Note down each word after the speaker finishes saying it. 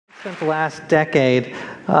Spent the last decade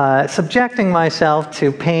subjecting myself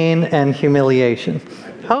to pain and humiliation,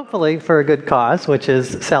 hopefully for a good cause, which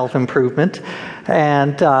is self-improvement.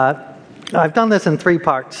 And I've done this in 3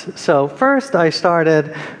 parts. So first I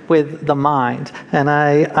started with the mind, and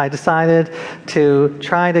I decided to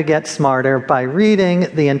try to get smarter by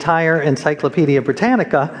reading the entire Encyclopedia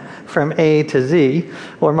Britannica from A to Z,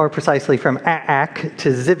 or more precisely from Aak to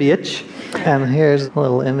Ziviec. And here's a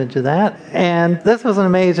little image of that. And this was an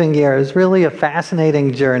amazing year. It was really a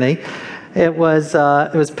fascinating journey. It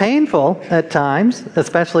was painful at times,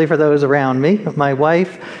 especially for those around me. My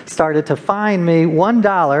wife started to fine me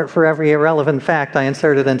 $1 for every irrelevant fact I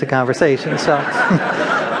inserted into conversation. So it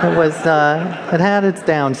had its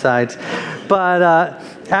downsides. But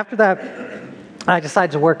after that, I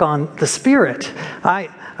decided to work on the spirit.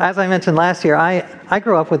 As I mentioned last year, I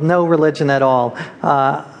grew up with no religion at all.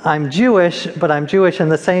 I'm Jewish, but I'm Jewish in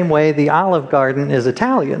the same way the Olive Garden is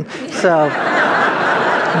Italian. So,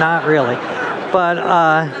 not really. But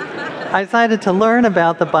I decided to learn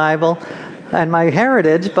about the Bible and my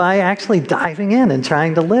heritage by actually diving in and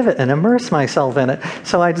trying to live it and immerse myself in it.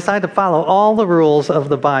 So I decided to follow all the rules of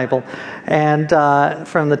the Bible, and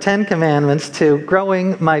from the 10 Commandments to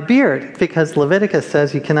growing my beard, because Leviticus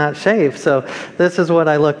says you cannot shave. So this is what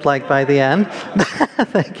I looked like by the end.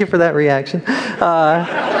 Thank you for that reaction.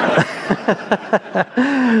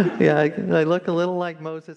 Yeah, I look a little like Moses.